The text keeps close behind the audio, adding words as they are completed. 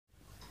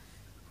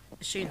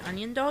Is she an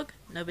onion dog?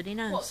 Nobody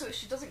knows. What? So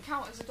she doesn't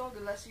count as a dog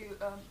unless you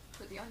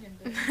put the onion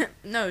bit.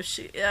 No,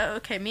 she.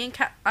 Okay, me and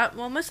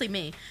well, mostly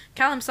me.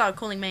 Callum started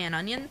calling me an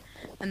onion,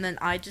 and then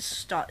I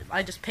just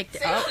picked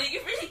it up.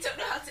 You really don't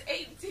know how to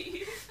aim, do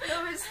you?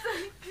 No, it's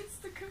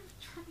the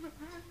controller.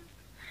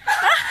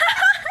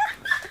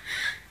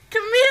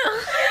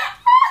 Camille.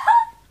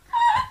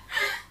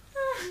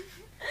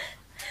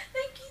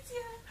 Thank you,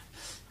 dear.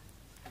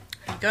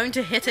 You going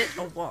to hit it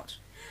or what?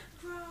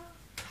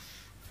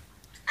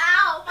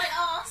 Ow, my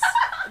ass.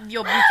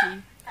 Your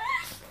booty.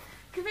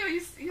 Camille,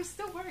 you're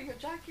still wearing your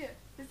jacket.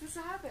 Is this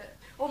a habit?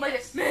 Oh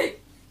Yes. my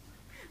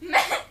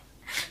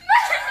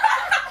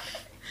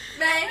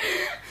May.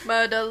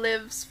 Murder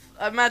lives.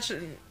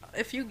 Imagine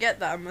if you get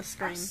that, I'm gonna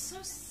scream. I'm so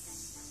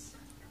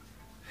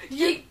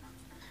Yeet.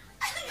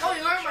 Oh,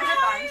 you're wearing my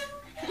headband.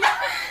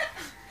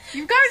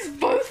 You guys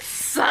both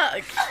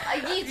suck.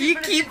 I need to, You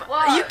but it keep didn't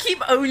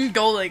work. own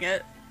goaling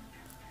it.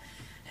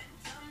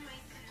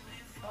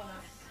 Oh no.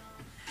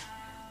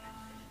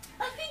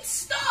 I think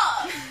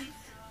stop.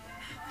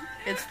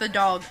 It's the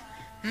dog.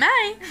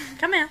 May,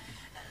 come here.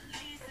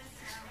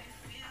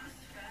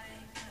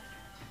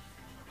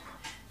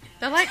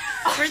 They're like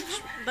fridge.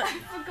 I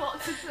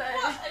forgot to play.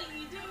 What are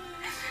you doing?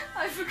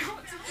 I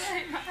forgot to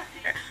play.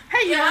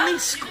 Hey, you Yeah? you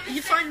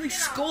finally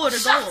scored a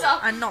Shut goal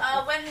up. and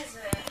not. When is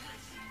it?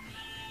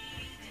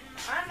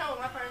 I don't know what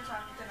my parents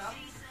have for dinner.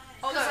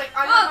 Oh, Because, like,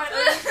 I oh. have my own.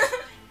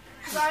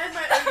 Because I have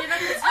my own, you know,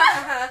 because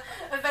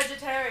a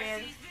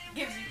vegetarian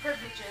gives you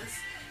privileges.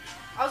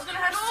 I was gonna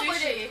have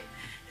sushi.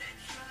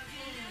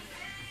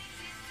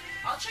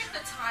 I'll check the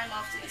time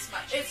after this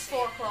match. It's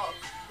 4 o'clock.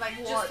 Like,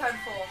 What? just turned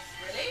 4.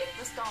 Really?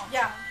 Let's dance.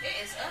 Yeah. It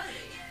is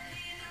early.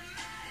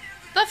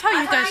 That's how I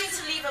you thought I guys. need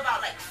to leave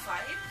about like 5.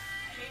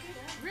 Maybe.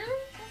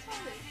 Really? That's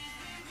early.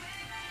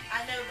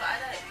 I know, but I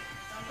don't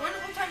know.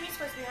 What time are you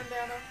supposed to be home,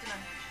 Diana?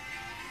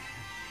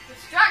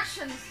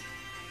 Distractions.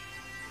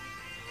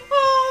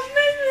 Oh,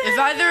 maybe. If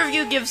either of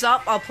you gives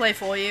up, I'll play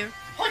for you.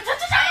 I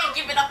ain't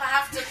giving up. I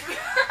have to prove. I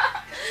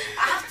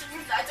have to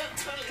prove that I don't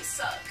totally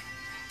suck.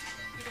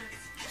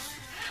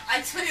 I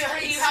tell you, you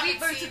Sweet haven't seen.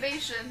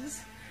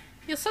 motivations.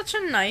 You're such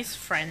a nice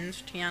friend,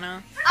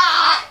 Tiana.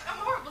 Ah! I'm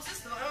a horrible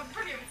sister. I'm a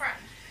brilliant friend.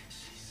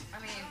 I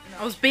mean, I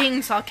no. was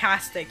being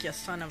sarcastic, you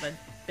son of a You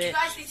bitch.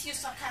 guys need to use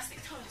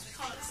sarcastic tones. We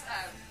can't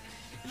understand.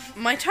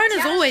 My tone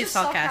is Tiana's always just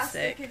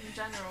sarcastic. in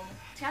general.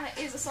 Tiana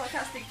is a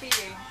sarcastic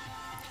being.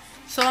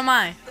 So am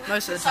I,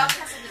 most of the time.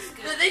 Sarcasm is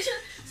No, good. they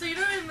should. So you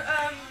know in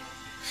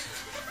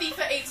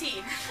FIFA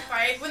 18,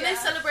 right? When they Yeah.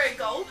 celebrate a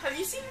goal, have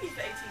you seen FIFA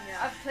 18 yet?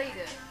 I've played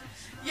it.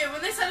 Yeah,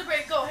 when they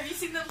celebrate a goal, have you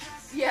seen them?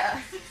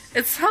 Yeah.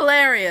 It's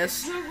hilarious.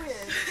 So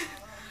weird.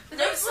 You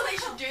know what they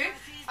should do?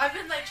 I've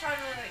been like trying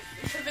to like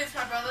convince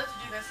my brother to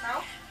do this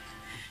now.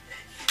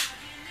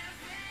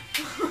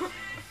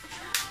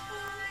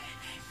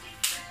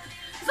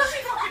 It's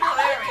actually fucking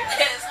hilarious.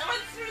 Yes, I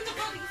went through the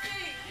bloody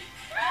thing.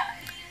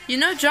 You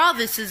know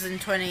Jarvis is in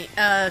FIFA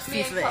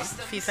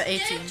Customs. FIFA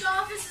 18. Yeah,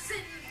 Jarvis is in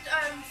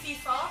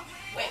FIFA.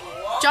 Wait,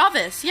 what?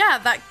 Jarvis, yeah,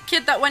 that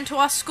kid that went to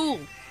our school.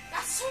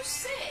 That's so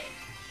sick.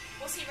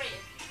 What's he rated?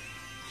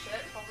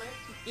 Shit, probably.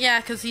 Yeah,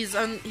 because he's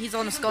on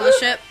a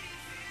scholarship.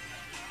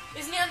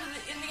 Isn't he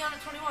in the under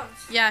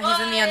 21s? Yeah, he's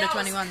in the Oh, under that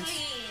was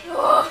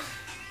 21s. clean.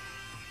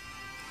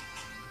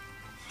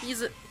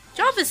 He's a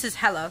Jarvis is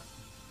hella.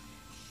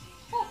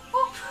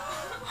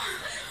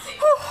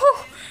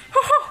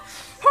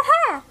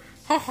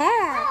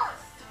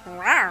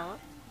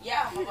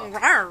 Yeah, I'm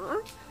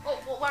about,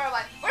 Oh, where am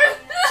I?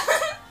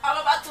 I'm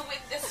about to win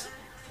this.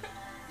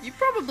 You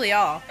probably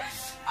are.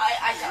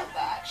 I doubt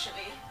that actually.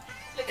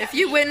 Look If at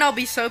you me. win, I'll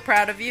be so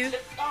proud of you.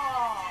 Look,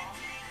 oh.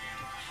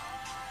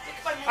 Look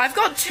at my I've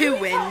got muscles. 2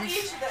 Tell wins.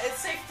 Isha that it's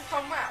safe to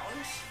come round.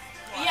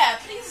 Yeah,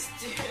 please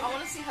do. I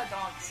want to see her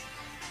dance.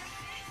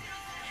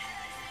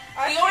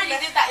 We already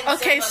did that in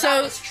Okay, Zimba, so-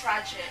 that was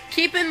tragic.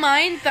 Keep in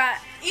mind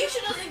that Isha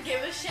doesn't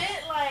give a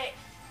shit. Like,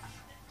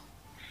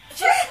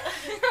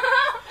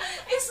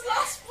 It's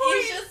last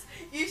point.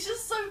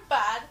 Isha's so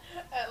bad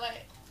at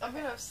like. I'm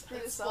gonna screw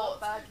this sports.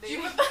 up badly. Do you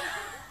remember?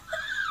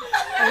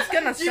 I was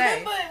gonna Do you say.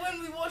 remember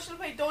when we watched her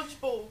play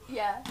dodgeball?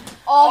 Yeah.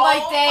 Oh, my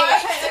Oh day. my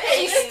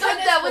She days. stood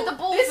there with the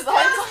ball This for the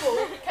whole tennis time.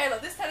 ball,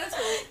 Kayla, this tennis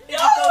ball is No! a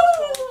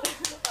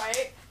dodgeball,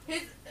 right?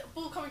 His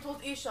ball coming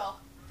towards Isha.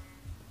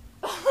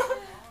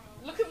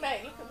 Look at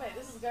me,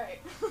 this is great.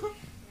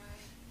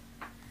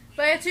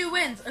 But I had 2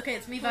 wins. Okay,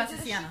 it's me Can we versus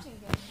do the Tiana. shooting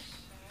game?